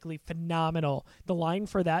graphically phenomenal. The line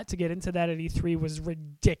for that to get into that at E3 was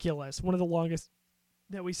ridiculous. One of the longest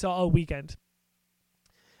that we saw all weekend.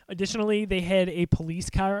 Additionally, they had a police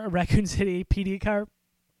car, a Raccoon City PD car,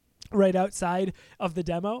 right outside of the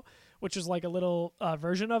demo, which was like a little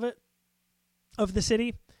version of it, of the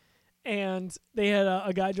city. And they had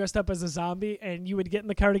a guy dressed up as a zombie, and you would get in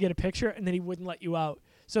the car to get a picture, and then he wouldn't let you out.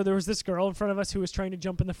 So there was this girl in front of us who was trying to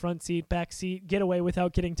jump in the front seat, back seat, get away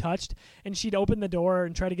without getting touched, and she'd open the door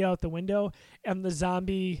and try to get out the window, and the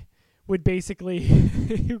zombie would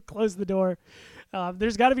basically close the door.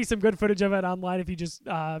 There's got to be some good footage of it online if you just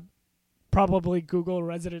probably Google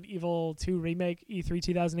Resident Evil 2 Remake E3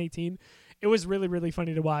 2018. It was really, really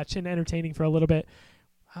funny to watch and entertaining for a little bit.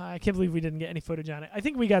 I can't believe we didn't get any footage on it. I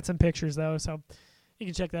think we got some pictures, though, so you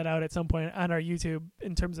can check that out at some point on our YouTube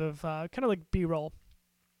in terms of kind of like B-roll.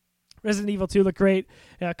 Resident Evil 2 looked great.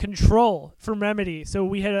 Control from Remedy. So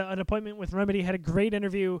we had an appointment with Remedy, had a great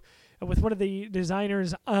interview with one of the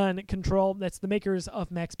designers on Control. That's the makers of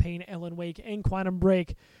Max Payne, Alan Wake, and Quantum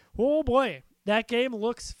Break. Oh, boy. That game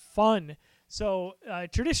looks fun. So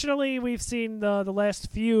traditionally, we've seen the last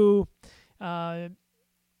few...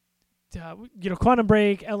 Quantum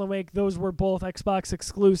Break, Alan Wake, those were both Xbox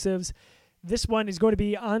exclusives. This one is going to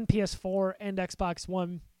be on PS4 and Xbox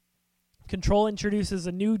One. Control introduces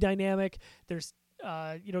a new dynamic. There's,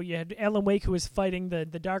 you had Alan Wake, who was fighting the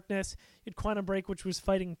darkness. You had Quantum Break, which was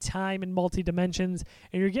fighting time and multi-dimensions.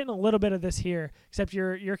 And you're getting a little bit of this here, except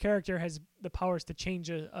your character has the powers to change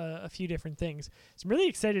a few different things. So I'm really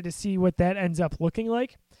excited to see what that ends up looking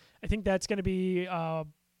like. I think that's going to be...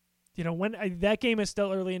 that game is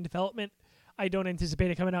still early in development. I don't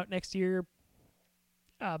anticipate it coming out next year,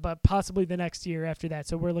 but possibly the next year after that.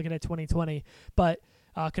 So we're looking at 2020. But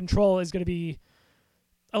Control is going to be...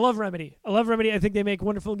 I love Remedy. I think they make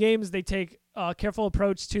wonderful games. They take a careful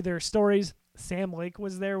approach to their stories. Sam Lake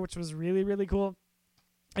was there, which was really, really cool.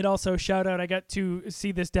 And also, shout out, I got to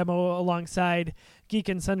see this demo alongside Geek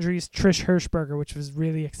and Sundry's Trish Hirschberger, which was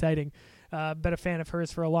really exciting. Been a fan of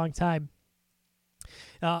hers for a long time.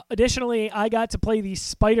 Additionally, I got to play the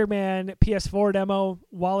Spider-Man PS4 demo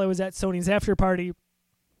while I was at Sony's after party.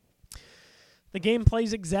 The game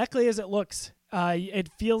plays exactly as it looks. It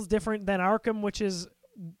feels different than Arkham, which is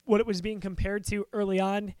what it was being compared to early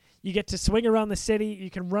on. You get to swing around the city.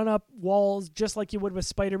 You can run up walls just like you would with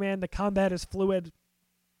Spider-Man. The combat is fluid.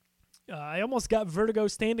 I almost got vertigo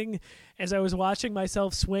standing as I was watching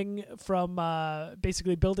myself swing from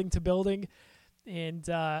basically building to building. And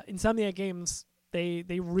Insomniac Games...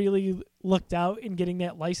 They really looked out in getting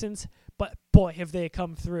that license, but boy, have they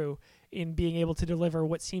come through in being able to deliver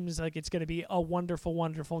what seems like it's going to be a wonderful,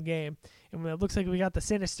 wonderful game. And it looks like we got the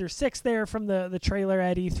Sinister Six there from the trailer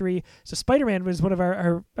at E3. So Spider-Man was one of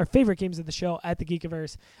our favorite games of the show at the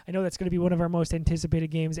Geekiverse. I know that's going to be one of our most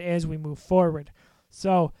anticipated games as we move forward.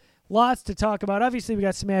 So lots to talk about. Obviously, we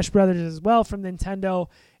got Smash Brothers as well from Nintendo,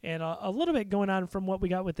 and a little bit going on from what we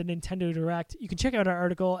got with the Nintendo Direct. You can check out our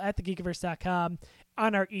article at thegeekiverse.com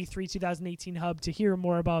on our E3 2018 hub to hear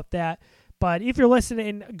more about that. But if you're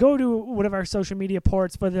listening, go to one of our social media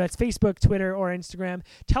ports, whether that's Facebook, Twitter, or Instagram.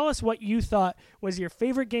 Tell us what you thought was your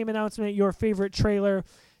favorite game announcement, your favorite trailer,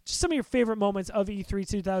 just some of your favorite moments of E3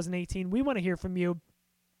 2018. We want to hear from you.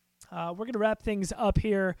 We're going to wrap things up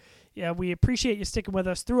here. Yeah, we appreciate you sticking with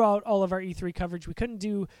us throughout all of our E3 coverage. We couldn't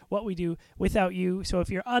do what we do without you. So if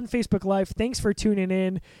you're on Facebook Live, thanks for tuning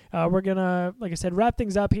in. We're going to, like I said, wrap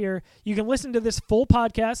things up here. You can listen to this full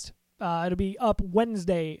podcast. It'll be up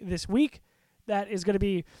Wednesday this week. That is going to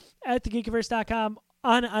be at thegeekiverse.com.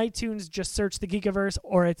 On iTunes, just search The Geekiverse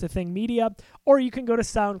or It's a Thing Media. Or you can go to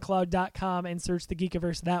soundcloud.com and search The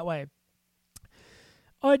Geekiverse that way.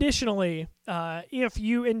 Additionally, if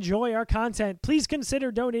you enjoy our content, please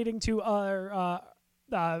consider donating to our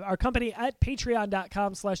company at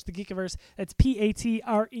patreon.com/thegeekiverse. That's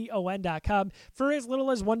patreon.com. For as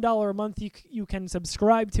little as $1 a month, you can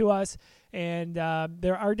subscribe to us, and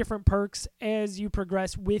there are different perks as you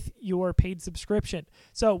progress with your paid subscription.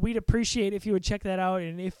 So we'd appreciate if you would check that out,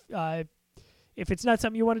 and if it's not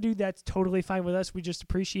something you want to do, that's totally fine with us. We just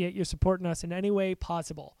appreciate you supporting us in any way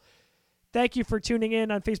possible. Thank you for tuning in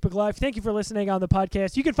on Facebook Live. Thank you for listening on the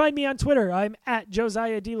podcast. You can find me on Twitter. I'm at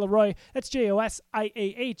Josiah D. Leroy. That's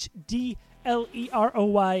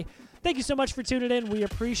JOSIAHDLEROY. Thank you so much for tuning in. We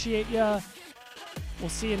appreciate you. We'll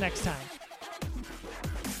see you next time.